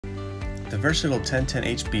The versatile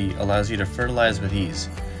 1010HB allows you to fertilize with ease.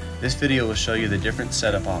 This video will show you the different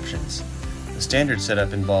setup options. The standard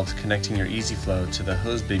setup involves connecting your EZ-FLO to the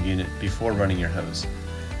hose bib unit before running your hose.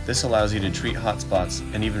 This allows you to treat hot spots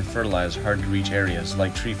and even fertilize hard-to-reach areas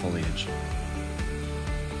like tree foliage.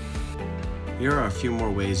 Here are a few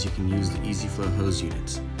more ways you can use the EZ-FLO hose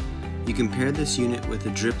units. You can pair this unit with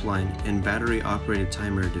a drip line and battery-operated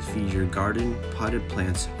timer to feed your garden, potted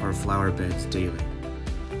plants, or flower beds daily.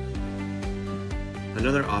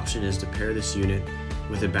 Another option is to pair this unit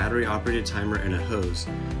with a battery-operated timer and a hose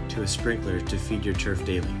to a sprinkler to feed your turf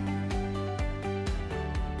daily.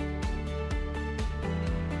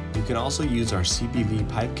 You can also use our CBV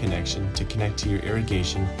pipe connection to connect to your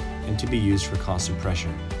irrigation and to be used for constant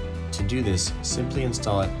pressure. To do this, simply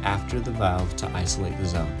install it after the valve to isolate the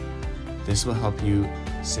zone. This will help you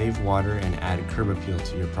save water and add curb appeal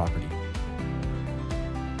to your property.